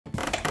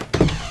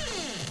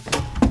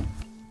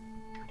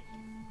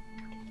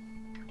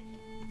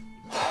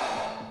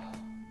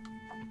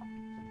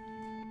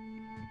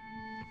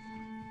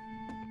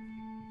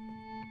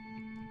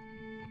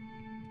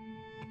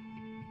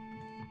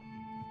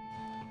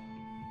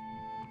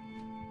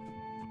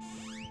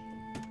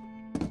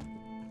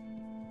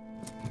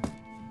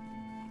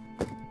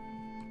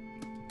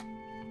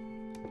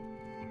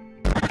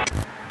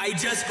I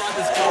just bought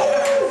this car.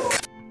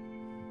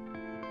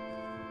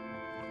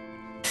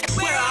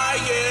 Where are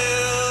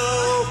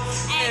you?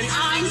 And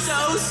I'm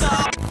so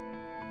sorry.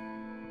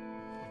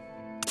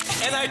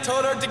 And I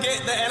told her to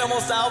get the animal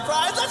style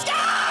fries. Let's go!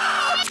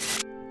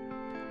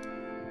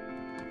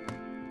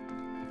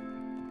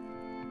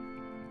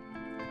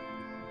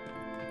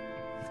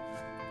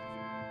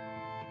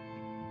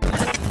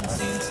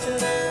 Seems to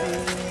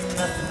be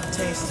nothing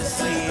tastes as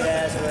sweet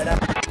as what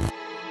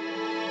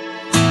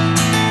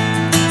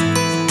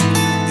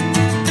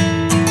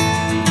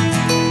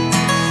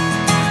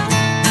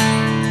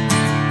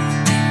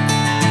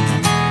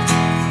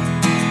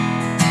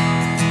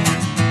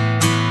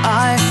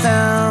I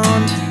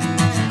found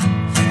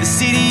the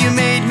CD you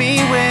made me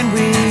when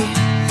we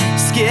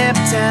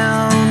skipped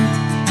down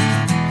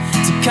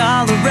to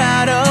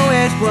Colorado.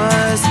 It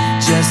was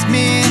just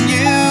me and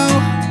you.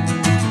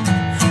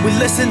 We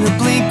listened to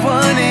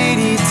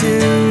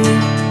blink-182.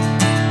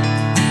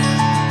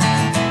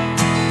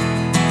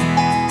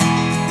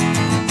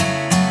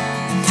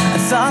 I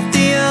thought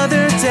the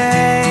other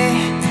day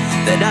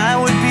that I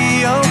would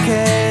be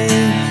okay,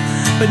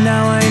 but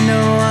now I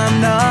know I'm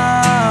not.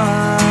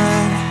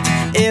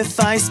 If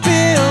I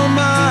spill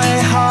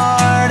my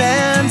heart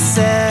and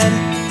said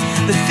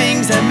the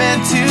things I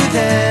meant to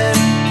then,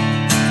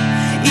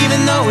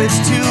 even though it's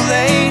too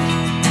late,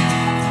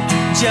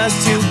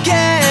 just to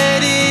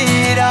get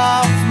it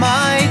off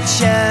my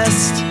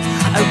chest,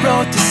 I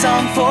wrote the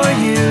song for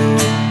you,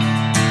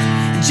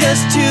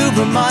 just to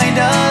remind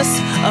us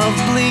of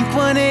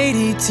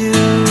blink-182.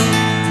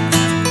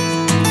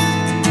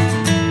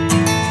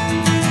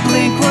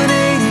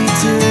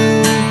 blink-182.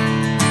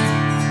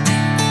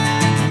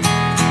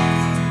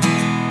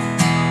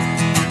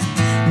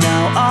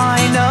 Now I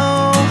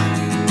know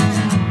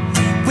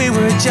we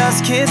were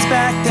just kids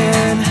back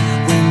then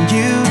when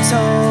you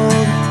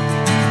told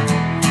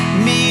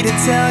me to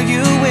tell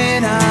you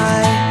when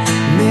I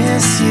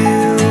miss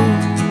you,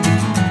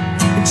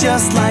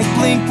 just like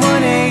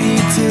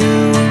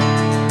blink-182.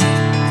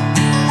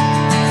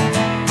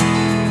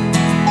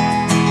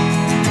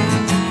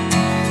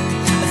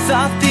 I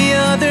thought the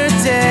other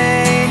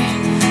day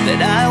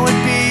that I would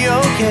be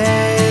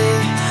okay,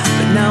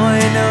 but now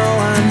I know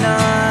I'm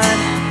not.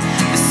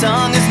 The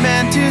song is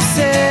meant to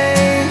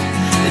say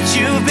that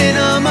you've been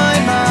on my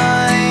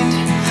mind.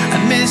 I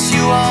miss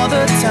you all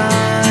the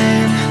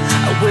time.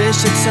 I wish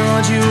I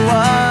told you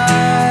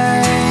why.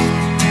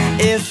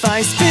 If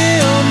I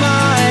spill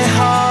my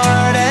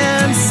heart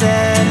and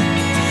said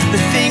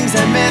the things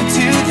I meant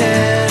to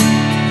then,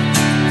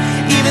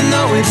 even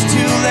though it's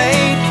too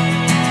late,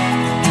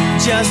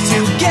 just to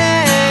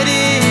get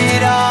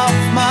it off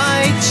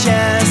my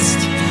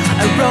chest,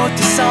 I wrote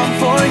the song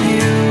for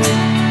you,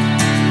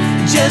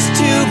 just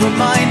to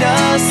remind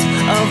us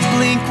of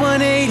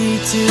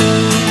blink-182.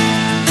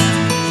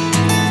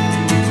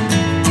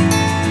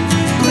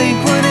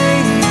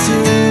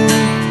 blink-182.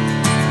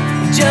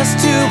 Just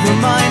to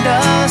remind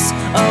us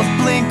of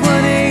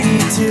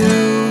blink-182.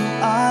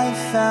 I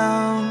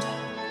found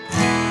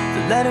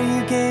the letter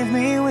you gave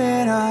me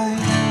when I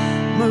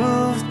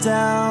moved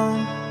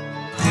down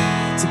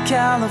to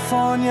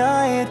California.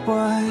 It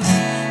was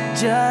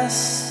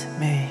just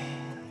me,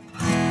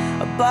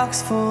 a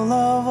box full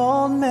of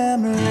old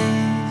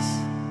memories.